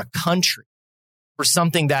 for a country, for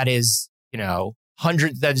something that is,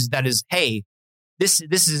 hundreds, that is, hey, this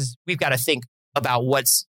is, we've got to think about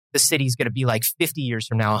what's the city's going to be like 50 years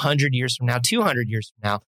from now, 100 years from now, 200 years from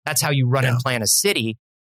now. That's how you run and plan a city.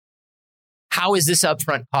 How is this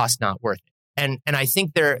upfront cost not worth it? And I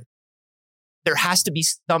think there has to be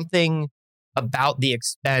something about the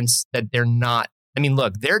expense that they're not. I mean,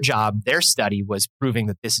 look, their study was proving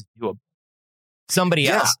that this is doable. Somebody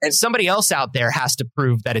else out there has to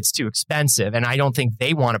prove that it's too expensive. And I don't think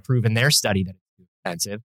they want to prove in their study that it's too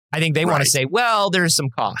expensive. I think they want to say, well, there's some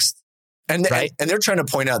costs. And they're trying to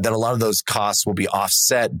point out that a lot of those costs will be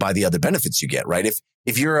offset by the other benefits you get, right?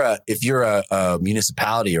 If you're a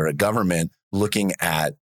municipality or a government looking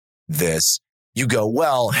at this, you go,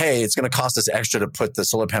 well, hey, it's going to cost us extra to put the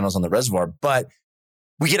solar panels on the reservoir, but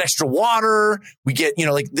we get extra water. We get,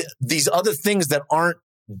 these other things that aren't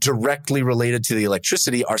directly related to the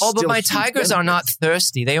electricity are still. Oh, but my tigers are not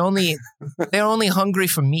thirsty. They're only hungry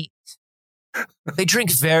for meat. They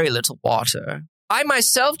drink very little water. I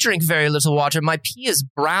myself drink very little water. My pee is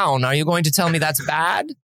brown. Are you going to tell me that's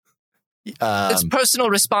bad? It's personal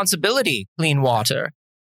responsibility, clean water.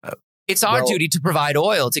 It's our duty to provide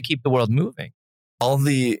oil to keep the world moving. All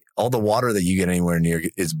the water that you get anywhere near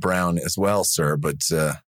is brown as well, sir. But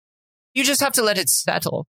you just have to let it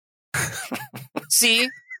settle. See,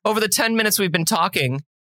 over the 10 minutes we've been talking,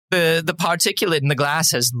 the particulate in the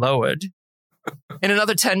glass has lowered. In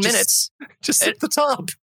another 10 minutes, just at the top.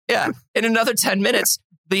 Yeah. In another 10 minutes,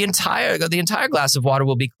 the entire glass of water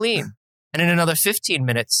will be clean. And in another 15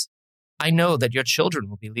 minutes, I know that your children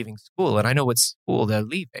will be leaving school, and I know what school they're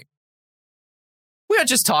leaving. We are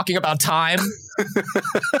just talking about time.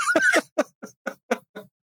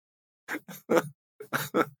 That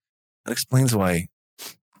explains why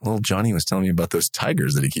little Johnny was telling me about those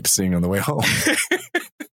tigers that he keeps seeing on the way home.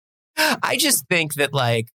 I just think that,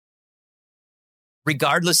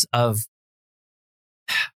 regardless of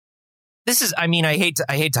this is, I hate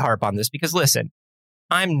to harp on this because listen,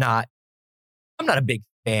 I'm not a big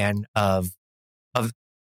fan of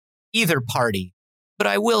either party, but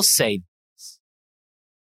I will say this.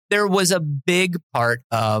 There was a big part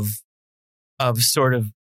of sort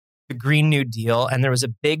of the Green New Deal, and there was a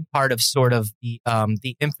big part of sort of the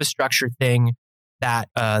infrastructure thing that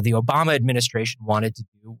the Obama administration wanted to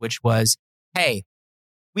do, which was, hey,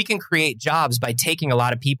 we can create jobs by taking a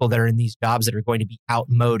lot of people that are in these jobs that are going to be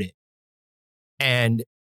outmoded and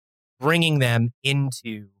bringing them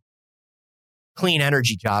into clean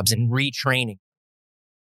energy jobs and retraining.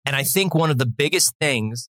 And I think one of the biggest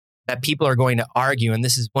things that people are going to argue, and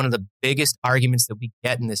this is one of the biggest arguments that we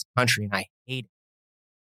get in this country, and I hate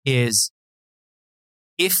it, is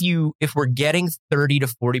if we're getting 30 to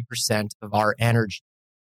 40% of our energy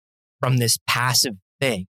from this passive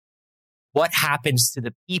thing, what happens to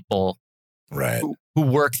the people who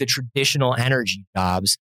work the traditional energy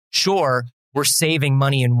jobs? Sure, we're saving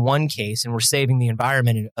money in one case and we're saving the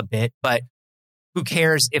environment a bit, but who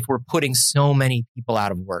cares if we're putting so many people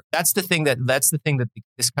out of work? That's the thing that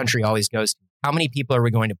this country always goes to. How many people are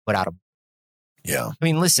we going to put out of work? Yeah. I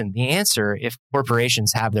mean, listen, the answer, if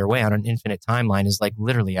corporations have their way on an infinite timeline, is like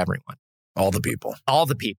literally everyone. All the people. All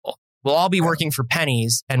the people. We'll all be working for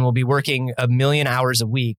pennies and we'll be working 1 million hours a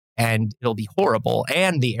week and it'll be horrible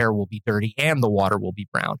and the air will be dirty and the water will be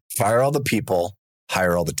brown. Fire all the people,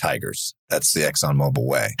 hire all the tigers. That's the ExxonMobil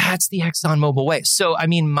way. That's the ExxonMobil way. So, I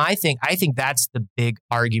mean, I think that's the big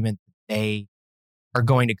argument that they are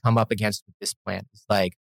going to come up against with this plan. It's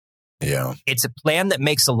like, yeah, it's a plan that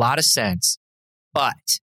makes a lot of sense, but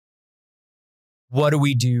what do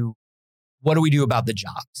we do? What do we do about the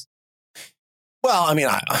jobs? Well, I mean,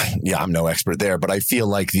 I'm no expert there, but I feel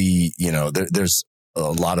like there's a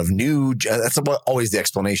lot of new. That's what always the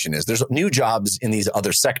explanation is. There's new jobs in these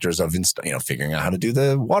other sectors of figuring out how to do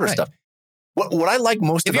the water stuff. What I like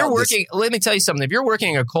most if about you're working, let me tell you something. If you're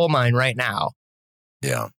working in a coal mine right now,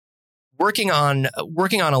 yeah, working on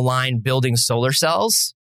a line building solar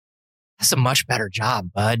cells, that's a much better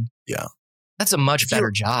job, bud. Yeah, that's a much better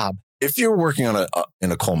job. If you're working on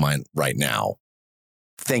in a coal mine right now,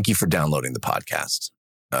 thank you for downloading the podcast.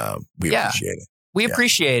 We appreciate it. We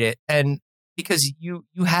appreciate it, and because you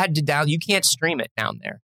had to you can't stream it down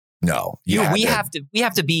there. No, we have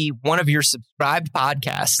to be one of your subscribed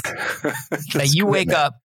podcasts that you wake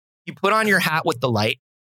up, you put on your hat with the light.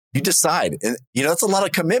 You decide. And, it's a lot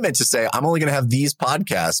of commitment to say, I'm only going to have these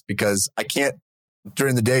podcasts because I can't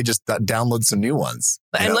during the day just download some new ones.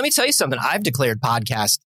 And let me tell you something. I've declared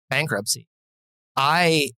podcast bankruptcy.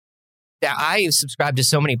 I subscribe to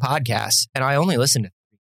so many podcasts and I only listen to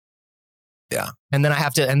 3. Yeah. And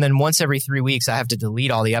then once every 3 weeks, I have to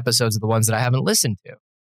delete all the episodes of the ones that I haven't listened to.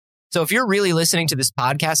 So if you're really listening to this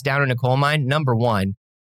podcast down in a coal mine, number one,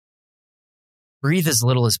 breathe as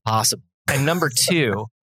little as possible. And number two,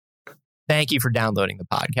 thank you for downloading the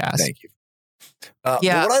podcast. Thank you.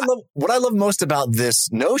 What I love most about this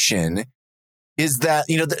notion is that,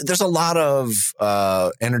 there's a lot of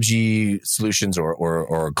energy solutions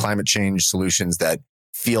or climate change solutions that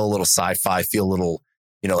feel a little sci-fi, feel a little,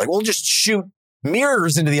 like we'll just shoot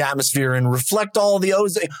mirrors into the atmosphere and reflect all the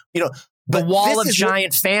ozone, the wall of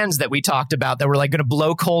giant fans that we talked about that were like going to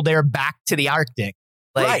blow cold air back to the Arctic.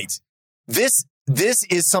 Right. This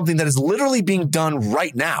is something that is literally being done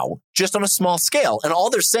right now, just on a small scale. And all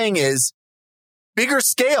they're saying is bigger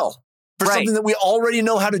scale for something that we already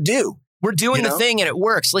know how to do. We're doing the thing and it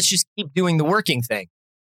works. Let's just keep doing the working thing.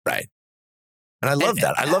 Right. And I love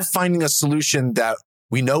that. I love finding a solution that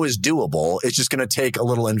we know is doable. It's just going to take a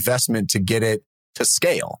little investment to get it to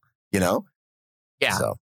scale, Yeah.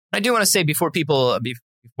 So. I do want to say before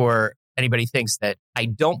anybody thinks that I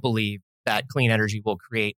don't believe that clean energy will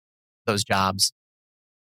create those jobs.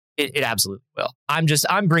 It absolutely will.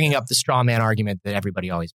 I'm bringing up the straw man argument that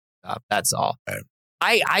everybody always brings up. That's all. Right.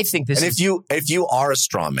 I think this. And if you are a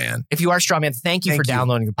straw man, thank you for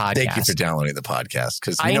downloading the podcast. Thank you for downloading the podcast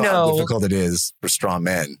because I know how difficult it is for straw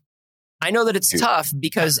men. I know that it's tough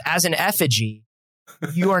because as an effigy,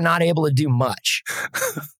 you are not able to do much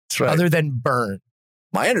other than burn.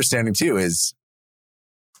 My understanding too is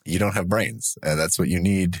you don't have brains. That's what you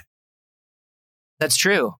need. That's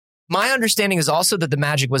true. My understanding is also that the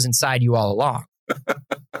magic was inside you all along.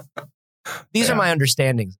 These are my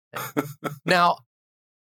understandings. Now,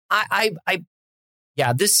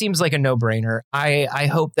 this seems like a no-brainer. I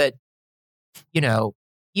hope that,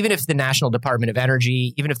 even if the National Department of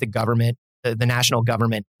Energy, even if the government, the national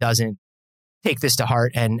government doesn't take this to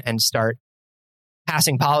heart and start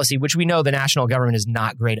passing policy, which we know the national government is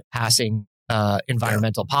not great at passing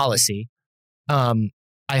environmental policy.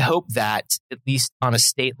 I hope that at least on a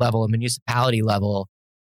state level, a municipality level,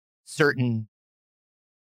 certain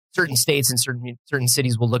states and certain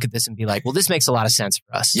cities will look at this and be like, well, this makes a lot of sense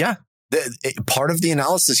for us. Yeah. Part of the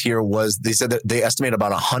analysis here was they said that they estimate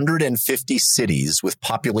about 150 cities with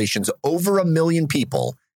populations over 1 million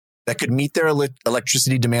people that could meet their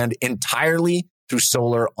electricity demand entirely through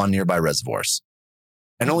solar on nearby reservoirs.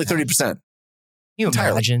 And only 30%. Can you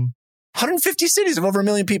imagine? 150 cities of over 1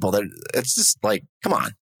 million people. It's just like, come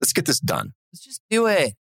on, let's get this done. Let's just do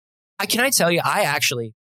it. Can I tell you, I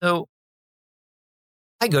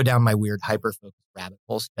go down my weird hyper-focused rabbit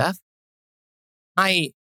hole stuff.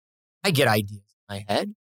 I get ideas in my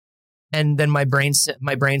head. And then my brain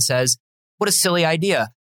says, what a silly idea.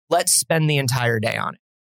 Let's spend the entire day on it.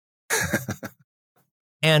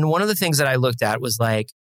 And one of the things that I looked at was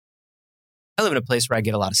like, I live in a place where I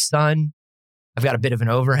get a lot of sun. I've got a bit of an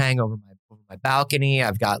overhang over my balcony.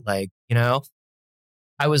 I've got I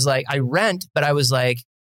was like, I rent, but I was like,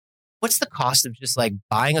 what's the cost of just like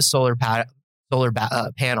buying a solar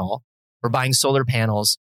panel or buying solar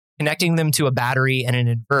panels, connecting them to a battery and an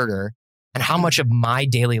inverter, and how much of my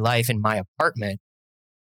daily life in my apartment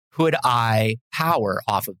could I power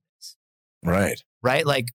off of this? Right. Right.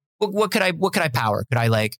 Like, what could I power? Could I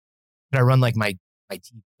run like my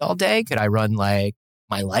TV all day? Could I run like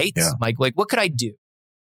my lights? Yeah. Like what could I do?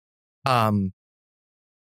 And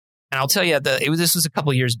I'll tell you, this was a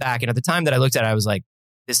couple years back, and at the time that I looked at it, I was like,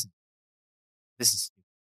 this is stupid.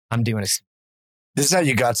 I'm doing it. This is how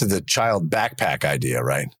you got to the child backpack idea,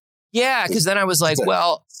 right? Yeah, because then I was like,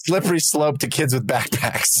 well, slippery slope to kids with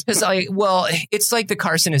backpacks. It's like the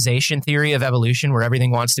carcinization theory of evolution, where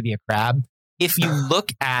everything wants to be a crab. If you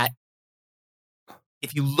look at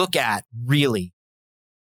really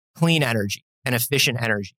clean energy and efficient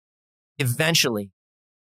energy, eventually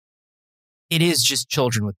it is just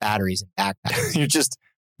children with batteries and backpacks.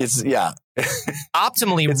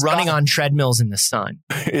 Optimally it's running on treadmills in the sun.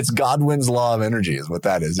 It's Godwin's law of energy is what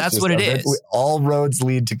that is. That's what it is. All roads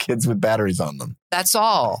lead to kids with batteries on them. That's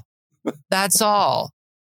all. That's all.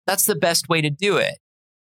 That's the best way to do it.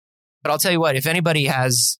 But I'll tell you what, if anybody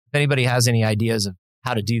has any ideas of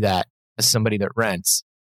how to do that as somebody that rents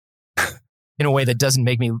in a way that doesn't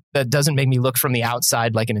make me look from the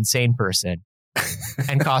outside like an insane person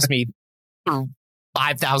and cost me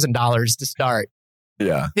 $5,000 to start.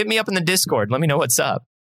 Yeah. Hit me up in the Discord. Let me know what's up.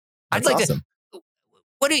 That's awesome.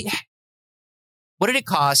 What did it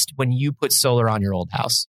cost when you put solar on your old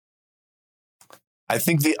house? I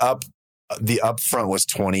think the upfront was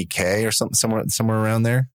 $20,000 or something, somewhere around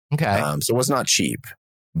there. Okay. So it was not cheap,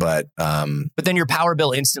 but then your power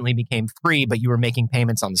bill instantly became free, but you were making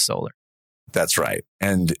payments on the solar. That's right.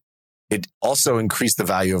 And it also increased the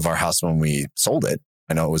value of our house when we sold it.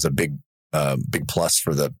 I know it was a big plus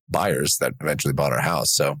for the buyers that eventually bought our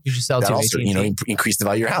house. So you should sell that to also, increased the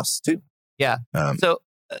value of your house too. Yeah. So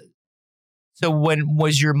when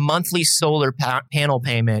was your monthly solar panel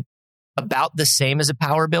payment about the same as a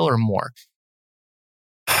power bill or more?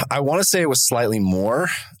 I want to say it was slightly more,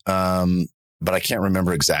 but I can't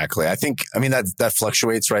remember exactly. That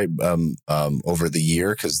fluctuates, right, over the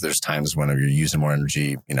year, because there's times when you're using more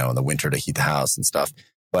energy, in the winter to heat the house and stuff.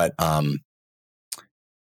 But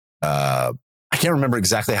I can't remember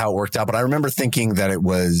exactly how it worked out, but I remember thinking that it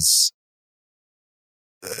was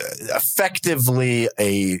effectively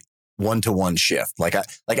a 1-to-1 shift. Like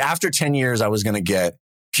after 10 years, I was going to get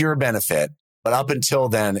pure benefit, but up until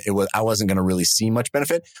then, I wasn't going to really see much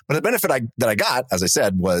benefit. But the benefit that I got, as I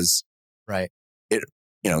said, was right. It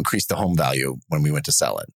increased the home value when we went to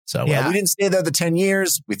sell it. So yeah. We didn't stay there the 10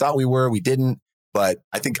 years. We thought we were, we didn't. But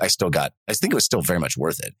I think it was still very much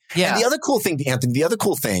worth it. Yeah. And the other cool thing, Anthony,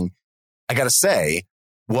 I got to say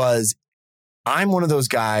was I'm one of those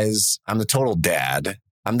guys. I'm the total dad.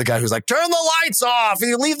 I'm the guy who's like, turn the lights off. If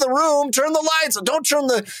you leave the room, turn the lights off. Don't turn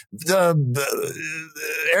the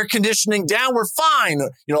air conditioning down. We're fine.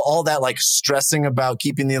 All that like stressing about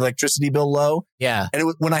keeping the electricity bill low. Yeah.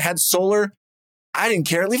 And when I had solar, I didn't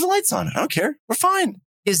care. Leave the lights on. I don't care. We're fine.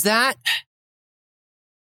 Is that,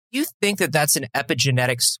 you think that that's an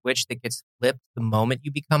epigenetic switch that gets flipped the moment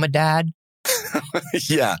you become a dad?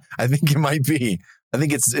 Yeah, I think it might be. I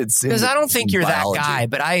think it's because I don't think you're biology. that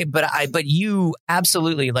guy, but you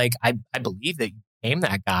absolutely I believe that you became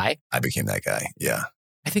that guy. I became that guy. Yeah.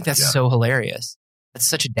 I think that's so hilarious. That's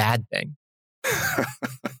such a dad thing.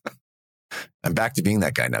 I'm back to being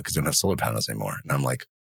that guy now because we don't have solar panels anymore. And I'm like,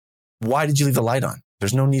 why did you leave the light on?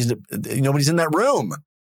 There's no need to, nobody's in that room.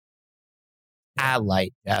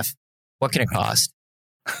 Light, Jeff. What can it cost?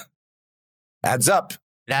 Adds up.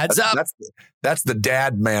 It adds up. That's the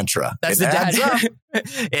dad mantra. That's the dad.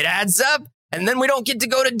 It adds up. And then we don't get to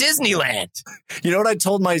go to Disneyland. You know what I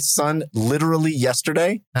told my son literally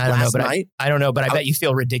yesterday? I don't know, but I bet you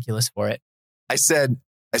feel ridiculous for it. I said,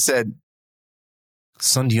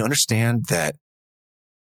 son, do you understand that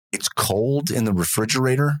it's cold in the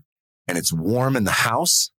refrigerator and it's warm in the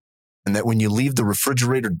house? and that when you leave the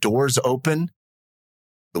refrigerator doors open,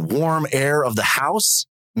 the warm air of the house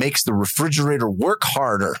makes the refrigerator work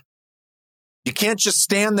harder. You can't just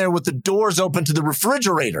stand there with the doors open to the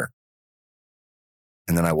refrigerator.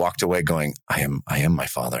 And then I walked away going, I am my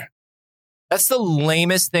father. That's the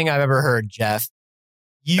lamest thing I've ever heard, Jeff.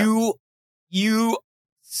 You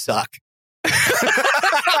suck.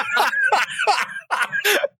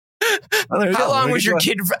 Well, How long was your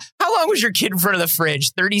kid in front of the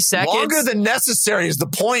fridge? 30 seconds? Longer than necessary is the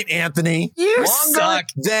point, Anthony. You Longer suck.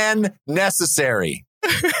 than necessary.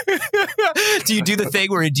 Do you do the thing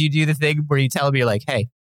where you tell me, you're like, hey,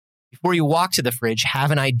 before you walk to the fridge,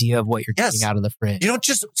 have an idea of what you're getting out of the fridge? You don't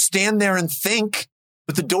just stand there and think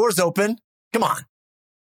with the doors open. Come on.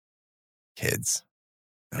 Kids.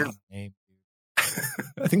 You're lame.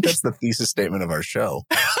 I think that's the thesis statement of our show.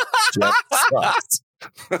 Jeff sucks.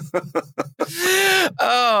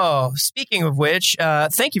 Oh, speaking of which,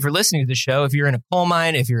 thank you for listening to the show. If you're in a coal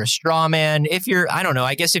mine, if you're a straw man, if you're, I don't know,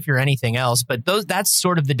 I guess if you're anything else, but that's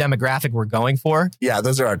sort of the demographic we're going for. Yeah,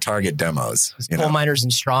 those are our target demos. Coal miners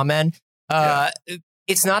and straw men.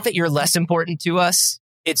 It's not that you're less important to us.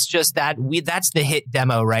 It's just that that's the hit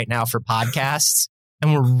demo right now for podcasts,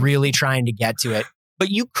 and we're really trying to get to it. But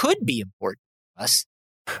you could be important to us.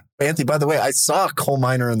 Anthony, by the way, I saw a coal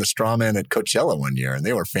miner and the straw man at Coachella one year, and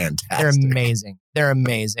they were fantastic. They're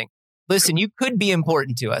amazing. Listen, you could be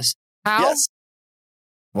important to us. How? Yes.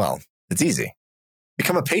 Well, it's easy.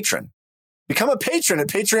 Become a patron. Become a patron at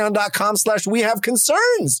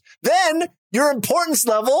patreon.com/wehaveconcerns. Then your importance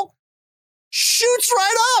level shoots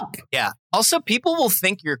right up. Yeah. Also, people will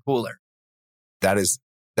think you're cooler. That is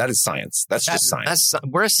science. That's just science.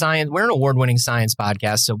 We're an award-winning science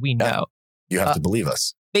podcast, so we know. You have to believe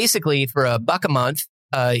us. Basically, for $1 a month,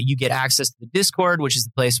 you get access to the Discord, which is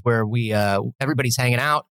the place where everybody's hanging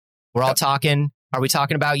out. We're all talking. Are we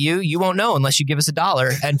talking about you? You won't know unless you give us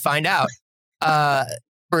 $1 and find out.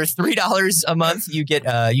 For $3 a month, you get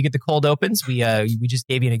the cold opens. We just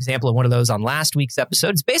gave you an example of one of those on last week's episode.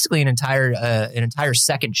 It's basically an entire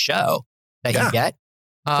second show that you get.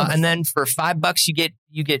 And then for $5,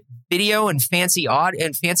 you get video and fancy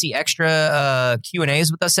extra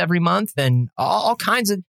Q&As with us every month, and all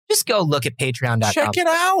kinds of. Just go look at Patreon.com. Check it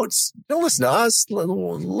out. Don't listen to us.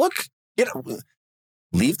 Look,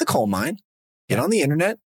 leave the coal mine. Get on the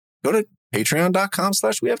internet. Go to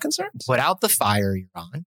patreon.com/wehaveconcerns. Put out the fire you're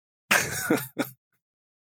on.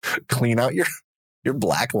 Clean out your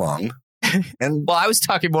black lung. And well, I was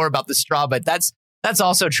talking more about the straw, but that's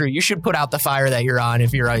also true. You should put out the fire that you're on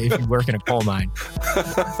if you work in a coal mine,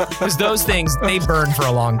 because those things, they burn for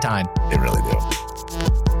a long time. They really do.